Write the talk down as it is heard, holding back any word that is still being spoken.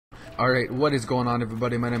Alright, what is going on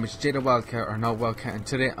everybody? My name is NotWildcat or NotWildcat, and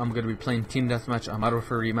today I'm going to be playing Team Deathmatch on Modern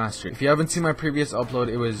Warfare Remastered. If you haven't seen my previous upload,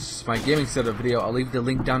 it was my gaming setup video. I'll leave the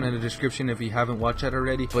link down in the description if you haven't watched that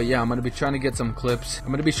already. But yeah, I'm going to be trying to get some clips. I'm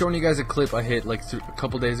going to be showing you guys a clip I hit like a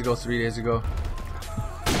couple days ago, 3 days ago.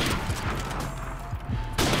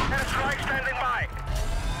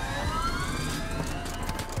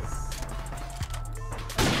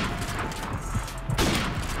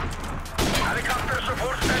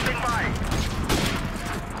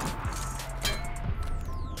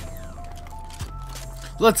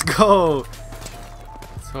 Let's go!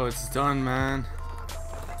 So it's done, man.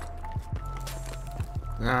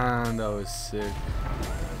 Ah, that was sick.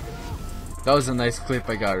 That was a nice clip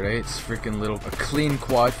I got, right? It's freaking little. A clean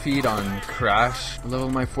quad feed on Crash.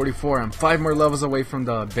 Level my 44. I'm 5 more levels away from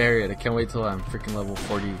the barrier. I can't wait till I'm freaking level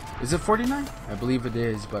 40. Is it 49? I believe it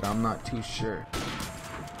is, but I'm not too sure.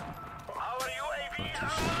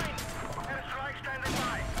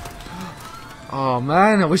 Oh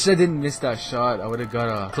man, I wish I didn't miss that shot. I would have got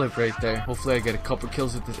a clip right there. Hopefully I get a couple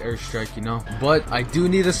kills with this airstrike, you know. But I do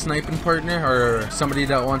need a sniping partner or somebody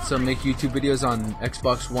that wants to make YouTube videos on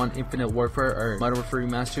Xbox One Infinite Warfare or Modern Warfare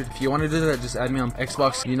Remastered. If you want to do that, just add me on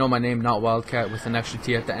Xbox. You know my name, NotWildcat, with an extra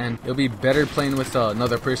T at the end. It'll be better playing with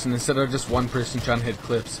another person instead of just one person trying to hit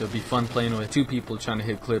clips. It'll be fun playing with 2 people trying to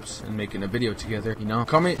hit clips and making a video together, you know.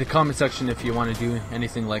 Comment in the comment section if you want to do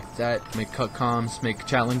anything like that. Make cut comms, make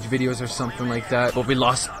challenge videos or something like that. But we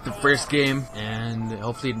lost the first game, and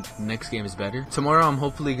hopefully the next game is better. Tomorrow I'm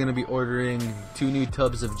hopefully going to be ordering 2 new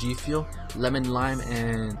tubs of G Fuel, lemon lime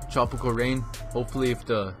and tropical rain. Hopefully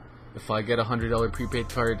if I get a $100 prepaid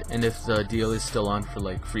card and if the deal is still on for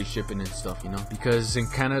like free shipping and stuff, you know, because in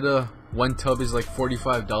Canada 1 tub is like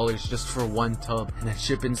 $45 just for 1 tub, and then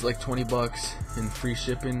shipping's like 20 bucks and free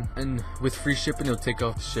shipping, and with free shipping it'll take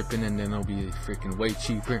off the shipping and then it'll be freaking way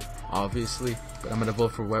cheaper, obviously. But I'm gonna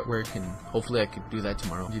vote for wet work, and hopefully I could do that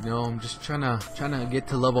tomorrow. You know, I'm just trying to get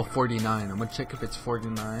to level 49. I'm gonna check if it's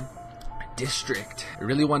 49. District. I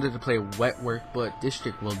really wanted to play wet work, but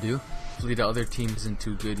district will do. Hopefully the other team isn't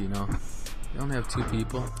too good, you know. They only have 2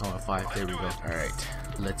 people. Oh, 5. There we go. Alright,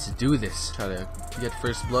 let's do this. Try to get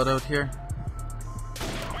first blood out here.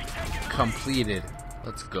 Completed.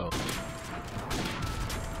 Let's go.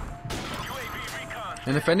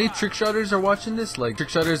 And if any trick shotters are watching this, like trick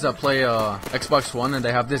shotters that play Xbox One and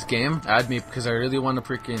they have this game, add me, because I really want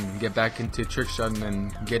to freaking get back into trick shotting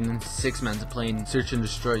and getting into 6-man to playing Search and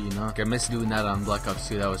Destroy, you know. Like, I miss doing that on Black Ops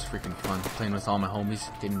 2. That was freaking fun. Playing with all my homies,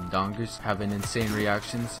 getting dongers, having insane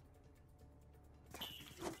reactions.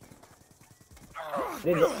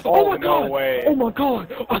 Oh my god! No way. Oh my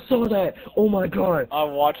god! I saw that! Oh my god! I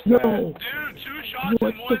watched no. that. Dude, 2 shots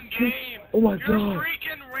in one game! Oh my You're god!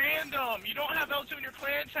 freaking random! You don't have L2 in your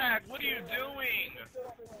clan tag! What are you doing?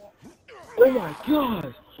 Oh my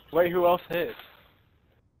god! Wait, who else hit?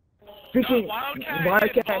 Freaking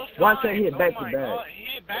Wildcat hit back to back. He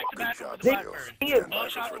hit back to back over the They Blackbird. hit. No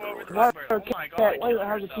shots were over the Blackbird. Oh my god. Why you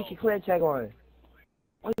have to keep your clan tag on?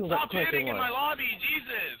 Why you got Stop clan tag panicking in my on? lobby,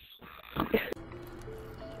 Jesus!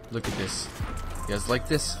 Look at this. You guys like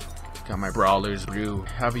this? Got my brawlers blue.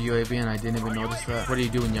 Have a UAV and I didn't even notice that. What are you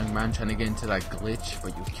doing, young man? Trying to get into that glitch,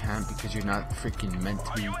 but you can't because you're not freaking meant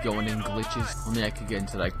to be going in glitches. Only I could get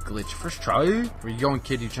into that glitch. First try. Where you going,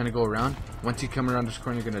 kid? You trying to go around? Once you come around this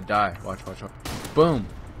corner, you're gonna die. Watch, watch, watch. Boom.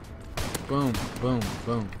 Boom, boom,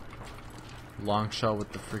 boom. Long shot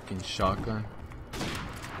with the freaking shotgun.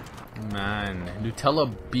 Man,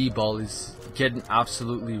 Nutella B-ball is getting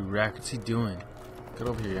absolutely wrecked. What's he doing? Get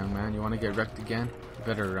over here, young man. You want to get wrecked again? You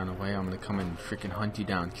better run away. I'm gonna come and freaking hunt you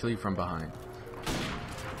down, kill you from behind.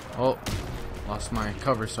 Oh, lost my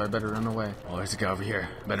cover, so I better run away. Oh, there's a guy over here.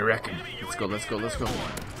 Better wreck him. Let's go, let's go, let's go.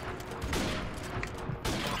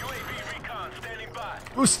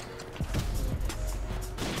 Boost!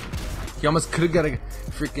 He almost could have got a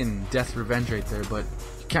freaking death revenge right there, but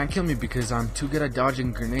you can't kill me because I'm too good at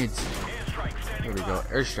dodging grenades. There we go.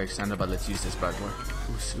 Airstrike stand up, but let's use this bad boy.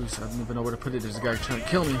 Oops, I don't even know where to put it. There's a guy trying to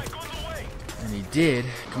kill me. And he did.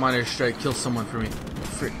 Come on, airstrike, kill someone for me.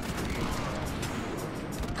 Frick.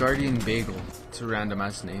 Guardian Bagel. It's a random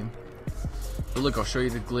ass name. But look, I'll show you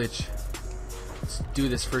the glitch. Let's do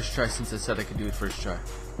this first try since I said I could do it first try.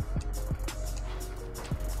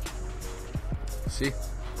 See?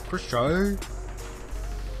 First try.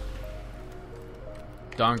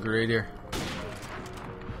 Donger right here.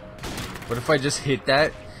 What if I just hit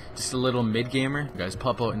that? Just a little mid-gamer? You guys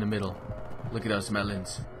pop out in the middle. Look at those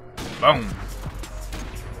melons. Boom!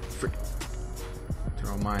 Frick.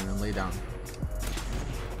 Throw mine and lay down.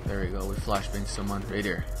 There we go. We flashbang someone right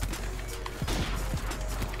here.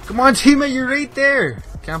 Come on, teammate, you're right there!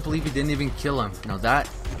 Can't believe he didn't even kill him. Now that's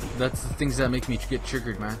the things that make me get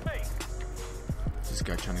triggered, man. Where's this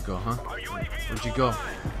guy trying to go, huh? Where'd you go?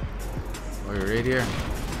 Oh, you're right here.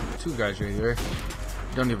 Two guys right here.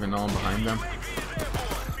 Don't even know I'm behind them.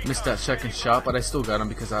 Missed that second shot, but I still got him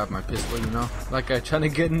because I have my pistol, you know? That guy trying to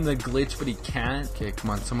get in the glitch, but he can't. Okay, come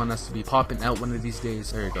on. Someone has to be popping out one of these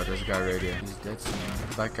days. There you go. There's a guy right here. He's dead somewhere.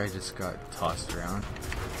 That guy just got tossed around.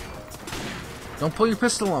 Don't pull your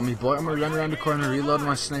pistol on me, boy. I'm gonna run around the corner, reload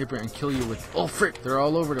my sniper, and kill you with... Oh, frick. They're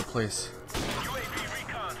all over the place.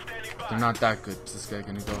 They're not that good. What's this guy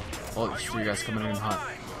gonna go? Oh, there's three guys coming in hot.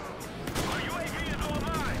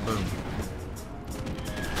 Boom.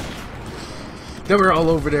 They were all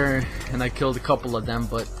over there, and I killed a couple of them,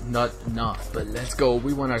 but not enough. But let's go.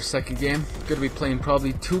 We won our second game. Gonna be playing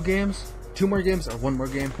probably two more games, or one more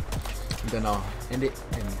game. And then I'll end it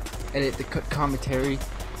and edit the commentary,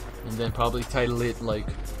 and then probably title it like,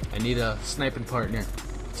 I need a sniping partner.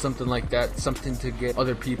 Something like that. Something to get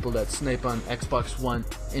other people that snipe on Xbox One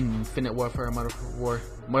in Infinite Warfare, Modern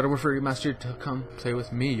Warfare Remastered to come play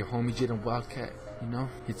with me, your homie NotWildcat. You know,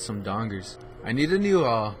 hit some dongers. I need a new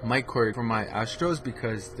mic cord for my Astros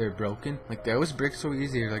because they're broken. Like, they always break so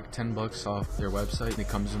easy. They're like $10 off their website, and it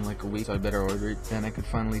comes in like a week, so I better order it. Then I could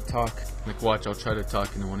finally talk. Like, watch, I'll try to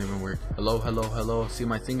talk and it won't even work. Hello, hello, hello. See,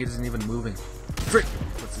 my thing isn't even moving. Frick!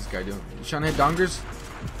 What's this guy doing? You trying to hit dongers?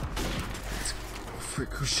 Frick,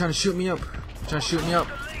 who's trying to shoot me up? Trying to shoot me up?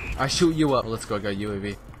 I shoot you up. Let's go, I got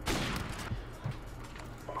UAV.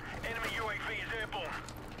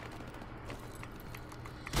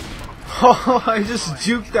 Oh, I just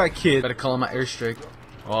juked that kid. Gotta call him my airstrike.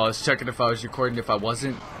 Oh, I was checking if I was recording. If I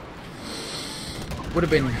wasn't, would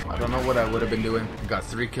have been, I don't know what I would have been doing. Got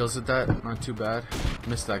 3 kills with that. Not too bad.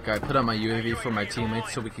 Missed that guy. Put on my UAV for my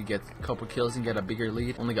teammates so we could get a couple kills and get a bigger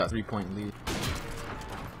lead. Only got 3-point lead.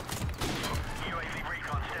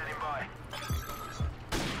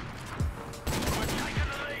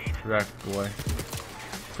 Wrecked, boy.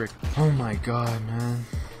 Frick. Oh my god, man.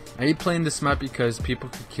 I hate playing this map because people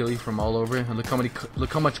could kill you from all over, and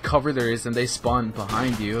look how much cover there is, and they spawn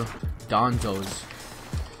behind you. Donzos.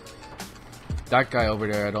 That guy over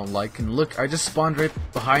there I don't like, and look, I just spawned right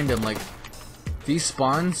behind him. Like, these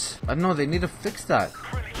spawns, I don't know, they need to fix that.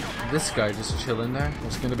 This guy just chilling there.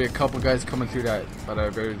 There's gonna be a couple guys coming through that, but I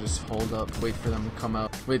better just hold up, wait for them to come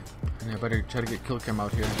out. Wait, and I better try to get kill cam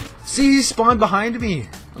out here. See, he spawned behind me!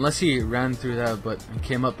 Unless he ran through that, but he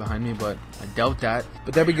came up behind me, but I doubt that.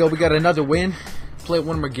 But there we go, we got another win. Play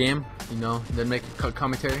one more game, you know, then make a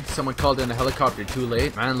commentary. Someone called in a helicopter too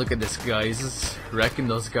late. Man, look at this guy, he's just wrecking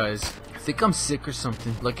those guys. I think I'm sick or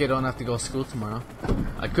something. Lucky I don't have to go to school tomorrow.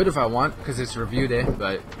 I could if I want, because it's review day,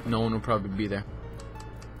 but no one will probably be there.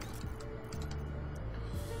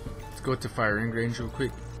 Let's go to firing range real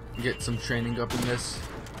quick. Get some training up in this.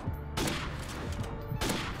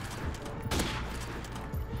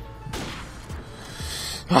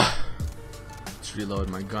 Let's reload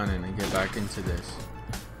my gun and get back into this.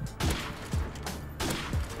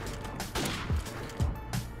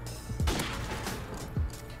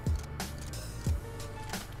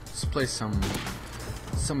 Let's play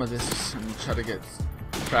some of this and try to get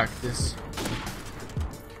practice.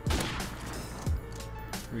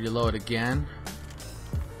 Reload again.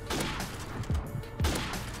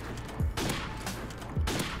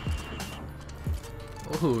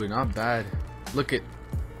 Oh, not bad. Look at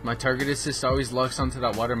my target assist always locks onto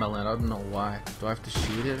that watermelon. I don't know why. Do I have to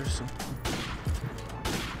shoot it or something?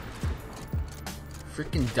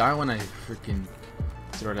 Freaking die when I freaking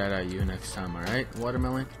throw that at you next time, alright?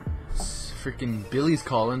 Watermelon. Freaking Billy's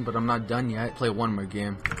calling, but I'm not done yet. Play one more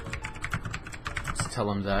game. Let's tell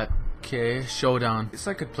him that. Okay, showdown. Guess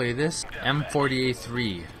I could play this.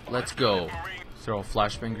 M40A3. Let's go. Throw a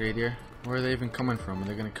flashbang right here. Where are they even coming from? Are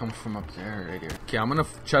they gonna come from up there right here? Okay, I'm gonna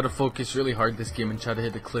try to focus really hard this game and try to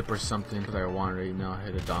hit a clip or something that I want right now.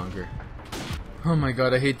 Hit a donger. Oh my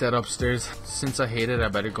god, I hate that upstairs. Since I hate it, I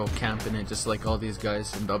better go camp in it just like all these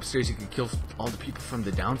guys. From the upstairs, you can kill all the people from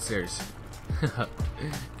the downstairs.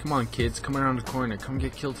 Come on, kids, come around the corner, come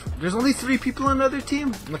get killed. There's only 3 people on the other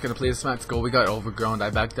team. I'm not gonna play this map. Let's go. We got overgrown.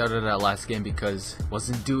 I backed out of that last game because I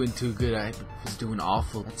wasn't doing too good. I was doing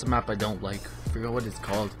awful. That's a map I don't like. I forgot what it's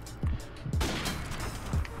called.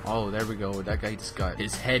 Oh, there we go. That guy just got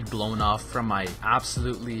his head blown off from my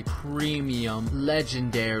absolutely premium,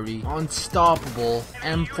 legendary, unstoppable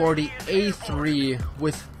M40A3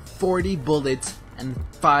 with 40 bullets and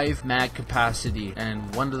 5 mag capacity,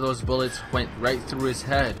 and one of those bullets went right through his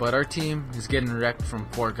head. But our team is getting wrecked from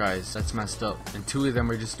 4 guys. That's messed up, and 2 of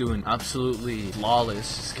them are just doing absolutely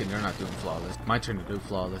flawless. Just kidding, they're not doing flawless. My turn to do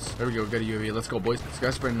flawless. There we go, we got a UAV. Let's go, boys. This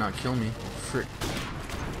guy's better not kill me. Frick.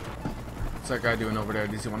 that guy doing over there?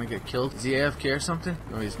 Does he want to get killed? Is he AFK or something?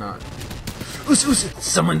 No, he's not. Oos, oos.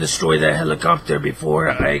 Someone destroy that helicopter before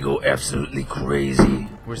I go absolutely crazy.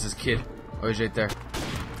 Where's this kid? Oh, he's right there.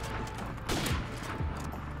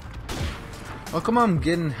 Oh, come on, I'm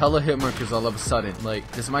getting hella hit markers all of a sudden. Like,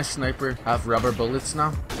 does my sniper have rubber bullets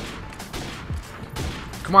now?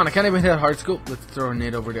 Come on, I can't even hit hard scope. Let's throw a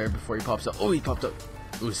nade over there before he pops up. Oh, he popped up.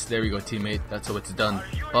 Oos, there we go, teammate. That's how it's done.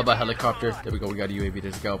 Bye-bye, helicopter. There we go, we got a UAV.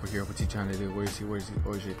 There's a guy over here. What's he trying to do? Where is he? Where is he?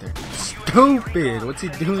 Oh, he's right there. Stupid! What's he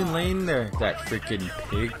doing laying there? That freaking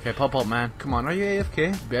pig. Okay, pop up, man. Come on, are you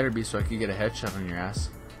AFK? Better be so I can get a headshot on your ass.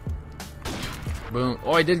 Boom.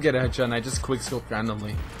 Oh, I did get a headshot and I just quick scoped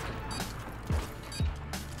randomly.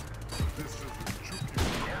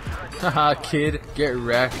 Haha, kid, get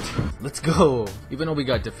wrecked. Let's go. Even though we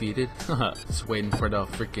got defeated. Just waiting for the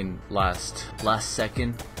freaking last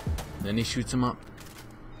second. Then he shoots him up.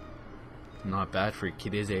 Not bad for a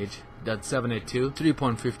kid his age. That's 782,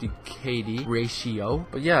 3.50 KD ratio.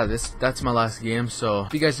 But yeah, that's my last game. So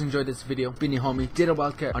if you guys enjoyed this video, be your homie, did a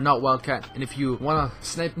Wildcat or not Wildcat. And if you want a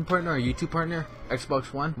sniping partner or a YouTube partner,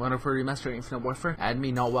 Xbox One, Modern Warfare Remastered, Infinite Warfare, add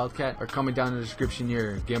me, not Wildcat, or comment down in the description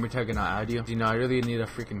your gamer tag and I'll add you. You know, I really need a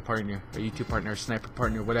freaking partner, a YouTube partner, a sniper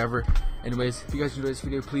partner, whatever. Anyways, if you guys enjoyed this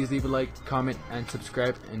video, please leave a like, comment, and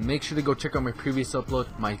subscribe. And make sure to go check out my previous upload,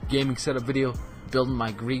 my gaming setup video, building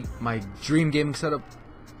my dream gaming setup.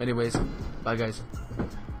 Anyways, bye guys.